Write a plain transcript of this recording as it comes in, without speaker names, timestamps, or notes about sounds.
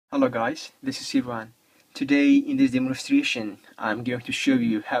Hello guys, this is Sirwan. Today in this demonstration, I'm going to show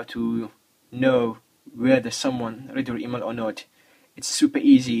you how to know whether someone read your email or not. It's super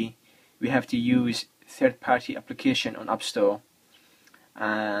easy. We have to use third-party application on App Store.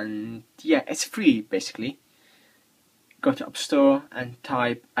 And yeah, it's free basically. Go to App Store and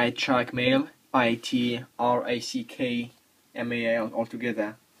type iTrackMail, ITRACKMAIL all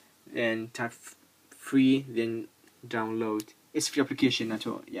together. Then type free, then download. It's free application at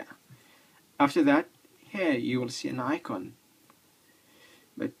all, yeah. After that, here you will see an icon.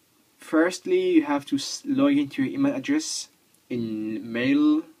 But firstly, you have to log into your email address in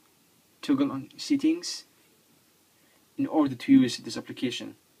Mail toggle on settings in order to use this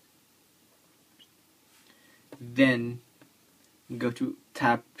application. Then go to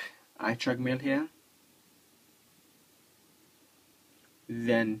tap iTrackMail here.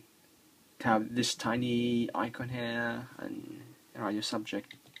 Then tap this tiny icon here and write your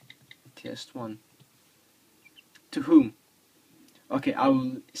subject. Test 1. To whom? Okay, I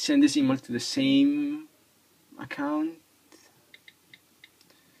will send this email to the same account.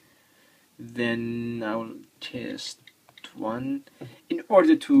 Then I will test 1. In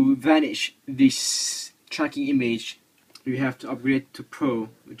order to vanish this tracking image, you have to upgrade to Pro,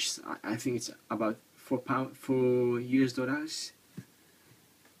 which is, I think it's about $4.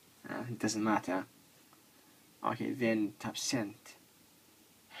 It doesn't matter. Okay, then tap send.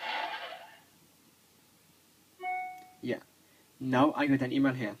 Yeah, now I got an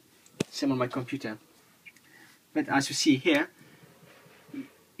email here, same on my computer. But as you see here,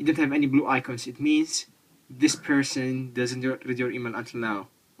 it don't have any blue icons. It means this person doesn't read your email until now.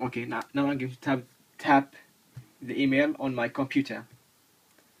 Okay, now I'm going to tap the email on my computer.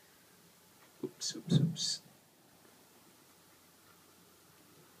 Oops.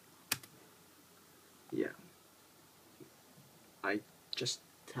 Yeah, I just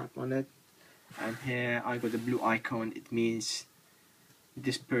tap on it. And here I got the blue icon. It means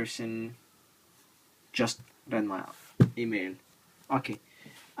this person just read my email. Okay,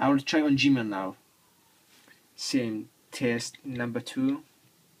 I will try on Gmail now. Same test number 2.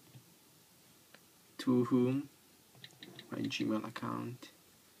 To whom? My Gmail account.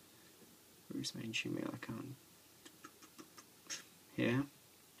 Where's my Gmail account? Here.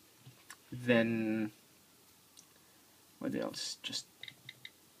 Then what else? Just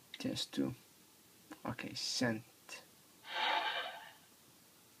test 2. Okay, sent.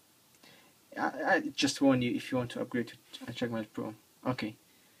 I just warn you if you want to upgrade to iTrackMail Pro. Okay,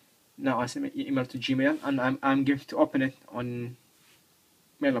 now I send my email to Gmail and I'm going to open it on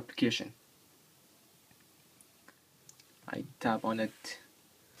Mail application. I tap on it.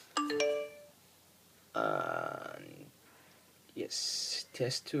 Yes,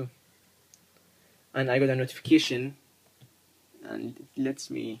 test 2. And I got a notification and it lets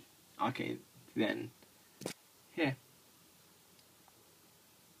me. Okay, then here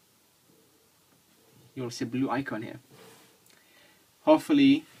you'll see a blue icon here.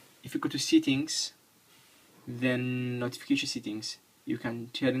 Hopefully, if you go to settings, then notification settings, you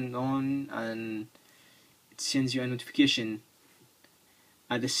can turn it on and it sends you a notification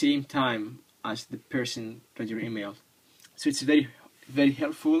at the same time as the person read your email. So it's very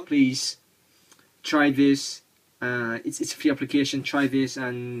helpful. Please try this. It's a free application. Try this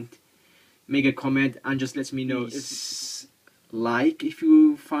and make a comment and just let me know. Like if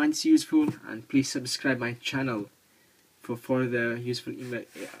you find it useful, and please subscribe my channel for further useful email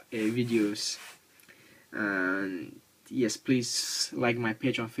videos. And yes, please like my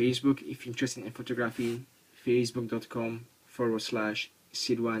page on Facebook if you're interested in photography.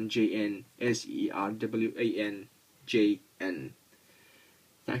 Facebook.com/Sirwan JN.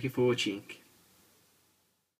 Thank you for watching.